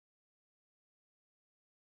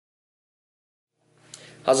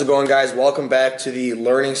How's it going, guys? Welcome back to the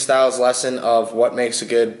learning styles lesson of what makes a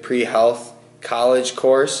good pre-health college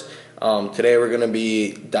course. Today we're going to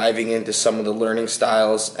be diving into some of the learning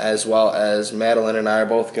styles, as well as Madeline and I are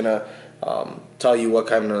both going to tell you what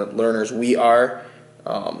kind of learners we are.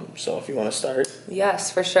 So if you want to start.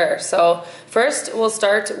 Yes, for sure. So first we'll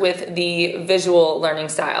start with the visual learning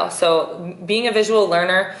style. So being a visual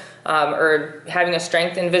learner or having a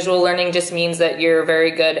strength in visual learning just means that you're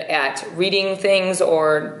very good at reading things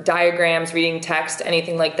or diagrams, reading text,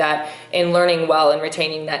 anything like that, and learning well and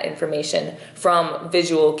retaining that information from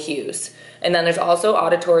visual cues. And then there's also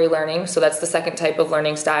auditory learning, so that's the second type of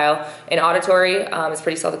learning style. And auditory is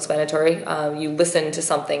pretty self-explanatory. You listen to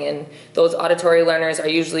something, and those auditory learners are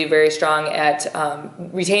usually very strong at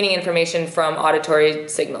retaining information from auditory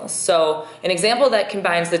signals. So an example that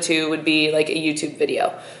combines the two would be like a YouTube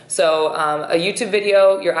video. So a YouTube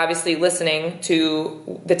video, you're obviously listening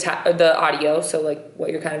to the audio, so like what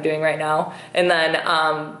you're kind of doing right now, and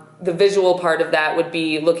then the visual part of that would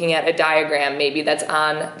be looking at a diagram maybe that's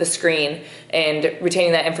on the screen and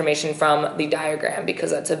retaining that information from the diagram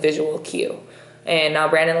because that's a visual cue. And now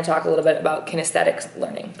Brandon will talk a little bit about kinesthetic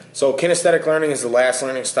learning. So kinesthetic learning is the last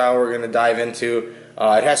learning style we're going to dive into.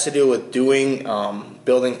 It has to do with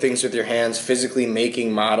building things with your hands, physically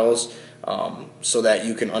making models so that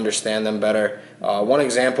you can understand them better. One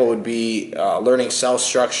example would be learning cell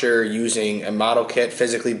structure using a model kit,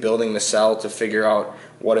 physically building the cell to figure out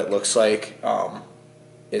what it looks like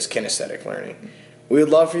is kinesthetic learning. We would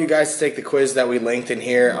love for you guys to take the quiz that we linked in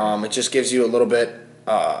here. It just gives you a little bit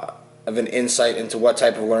of an insight into what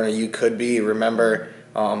type of learner you could be. Remember,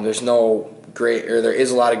 there is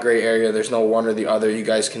a lot of gray area. There's no one or the other. You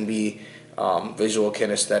guys can be visual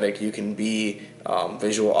kinesthetic. You can be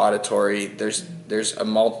visual auditory. There's a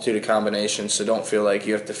multitude of combinations, so don't feel like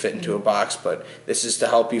you have to fit into a box. But this is to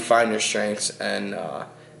help you find your strengths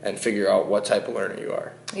and figure out what type of learner you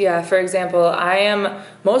are. Yeah, for example, I am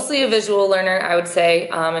mostly a visual learner, I would say,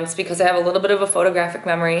 and it's because I have a little bit of a photographic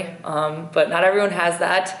memory, but not everyone has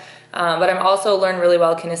that. But I'm also learn really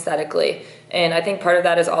well kinesthetically, and I think part of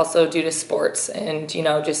that is also due to sports and,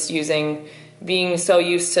 just being so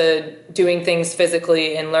used to doing things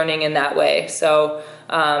physically and learning in that way. So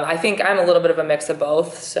I think I'm a little bit of a mix of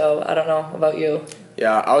both, so I don't know about you.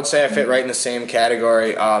 Yeah, I would say I fit right in the same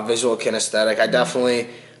category, visual kinesthetic. I definitely,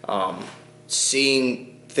 seeing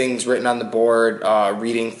things written on the board,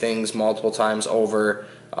 reading things multiple times over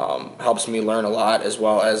helps me learn a lot, as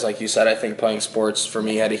well as, like you said, I think playing sports for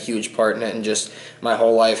me had a huge part in it, and just my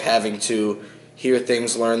whole life having to hear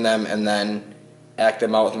things, learn them, and then act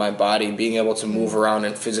them out with my body. Being able to move around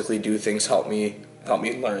and physically do things help me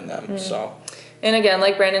learn them. So. And again,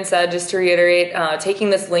 like Brandon said, just to reiterate, taking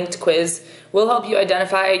this linked quiz will help you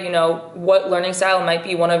identify, what learning style might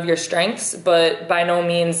be one of your strengths, but by no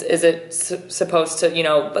means is it supposed to,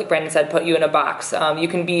 like Brandon said, put you in a box. You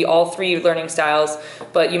can be all three learning styles,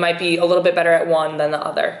 but you might be a little bit better at one than the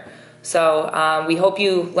other. So we hope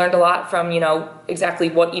you learned a lot from, exactly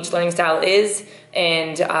what each learning style is,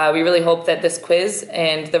 and we really hope that this quiz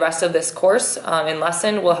and the rest of this course and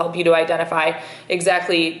lesson will help you to identify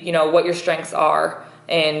exactly, what your strengths are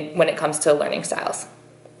and when it comes to learning styles.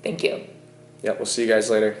 Thank you. Yeah, we'll see you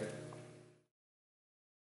guys later.